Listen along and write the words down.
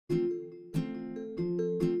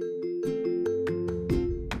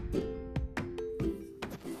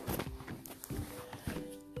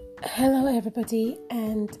Hello everybody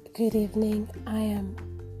and good evening. I am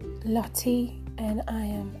Lottie and I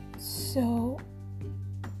am so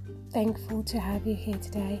thankful to have you here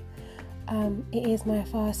today. It is my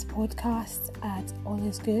first podcast at All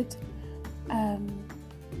Is Good. I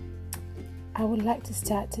would like to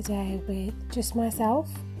start today with just myself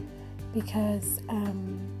because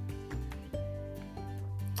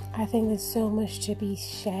I think there's so much to be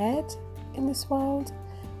shared in this world.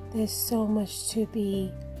 There's so much to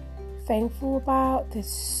be thankful about.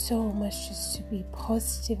 There's so much just to be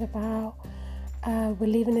positive about. We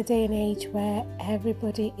live in a day and age where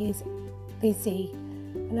everybody is busy.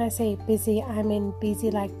 When I say busy, I mean busy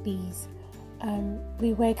like bees.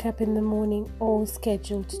 We wake up in the morning all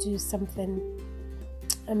scheduled to do something,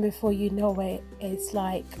 and before you know it, it's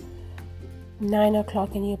like 9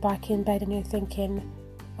 o'clock and you're back in bed and you're thinking,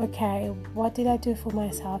 okay, what did I do for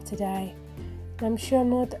myself today? I'm sure I'm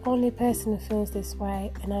not the only person who feels this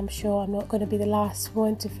way, and I'm sure I'm not going to be the last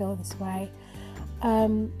one to feel this way.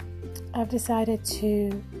 I've decided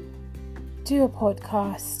to do a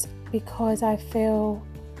podcast because I feel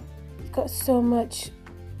I've got so much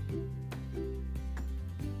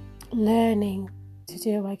learning to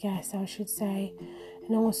do, I guess I should say.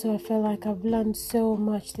 And also I feel like I've learned so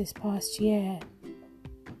much this past year.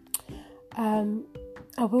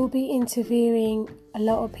 I will be interviewing a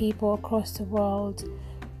lot of people across the world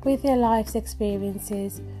with their life's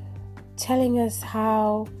experiences, telling us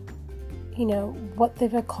how, what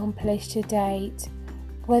they've accomplished to date,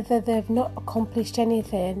 whether they've not accomplished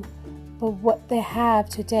anything, but what they have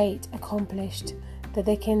to date accomplished that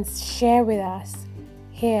they can share with us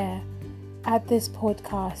here at this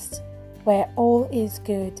podcast where all is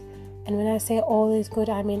good. And when I say all is good,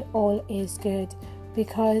 I mean all is good.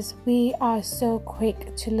 Because we are so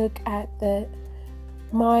quick to look at the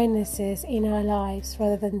minuses in our lives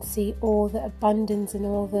rather than see all the abundance and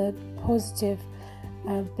all the positive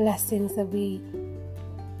blessings that we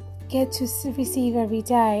get to receive every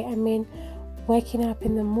day. I mean, waking up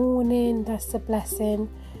in the morning, that's a blessing.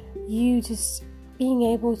 You just being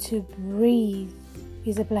able to breathe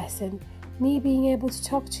is a blessing. Me being able to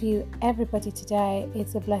talk to you, everybody today,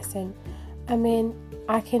 is a blessing. I mean,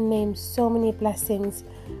 I can name so many blessings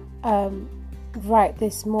right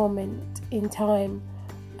this moment in time,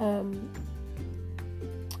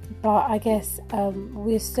 but I guess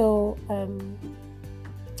we're so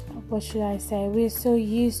what should I say, we're so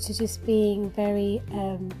used to just being very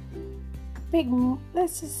big,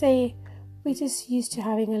 let's just say we're just used to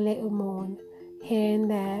having a little mourn here and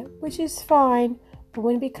there, which is fine, but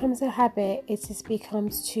when it becomes a habit, it just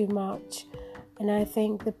becomes too much. And I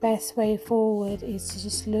think the best way forward is to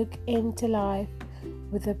just look into life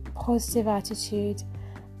with a positive attitude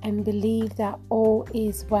and believe that all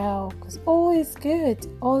is well, because all is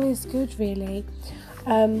good really.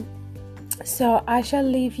 So I shall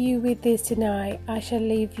leave you with this tonight. I shall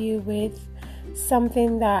leave you with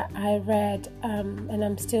something that I read and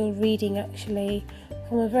I'm still reading actually,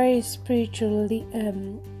 from a very spiritual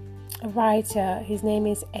writer. His name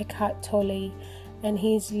is Eckhart Tolle, and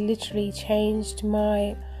he's literally changed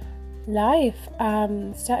my life.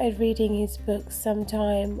 Started reading his books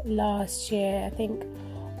sometime last year, I think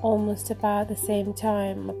almost about the same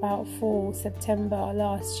time, about fall September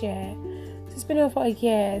last year. So it's been over a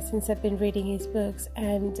year since I've been reading his books,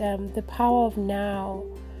 and the power of now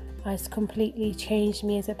has completely changed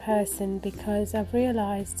me as a person, because I've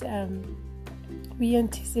realized we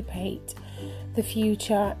anticipate the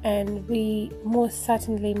future, and we most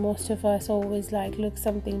of us always look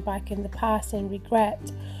something back in the past and regret,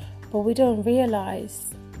 but we don't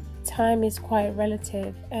realize time is quite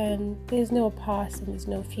relative, and there's no past and there's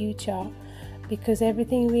no future, because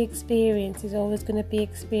everything we experience is always going to be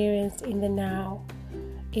experienced in the now.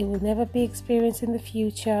 It will never be experienced in the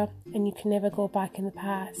future, and you can never go back in the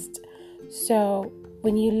past. So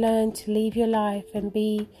when you learn to live your life and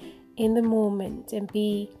be in the moment and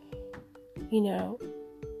be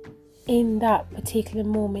in that particular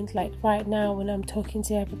moment, like right now when I'm talking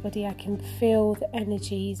to everybody, I can feel the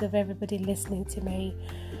energies of everybody listening to me.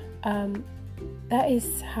 That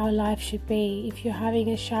is how life should be. If you're having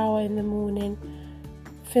a shower in the morning,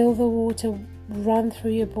 feel the water run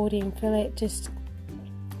through your body and feel it just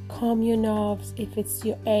calm your nerves, if it's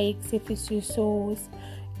your aches, if it's your sores,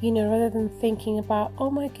 rather than thinking about,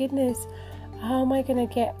 oh my goodness, how am I going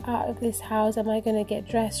to get out of this house? Am I going to get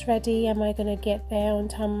dressed ready? Am I going to get there on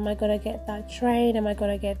time? Am I going to get that train? Am I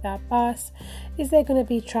going to get that bus? Is there going to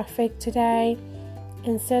be traffic today?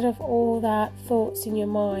 Instead of all that thoughts in your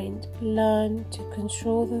mind, learn to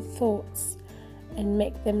control the thoughts and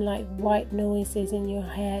make them like white noises in your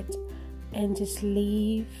head, and just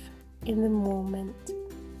live in the moment.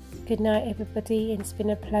 Good night, everybody. It's been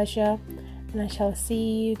a pleasure, and I shall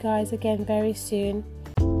see you guys again very soon.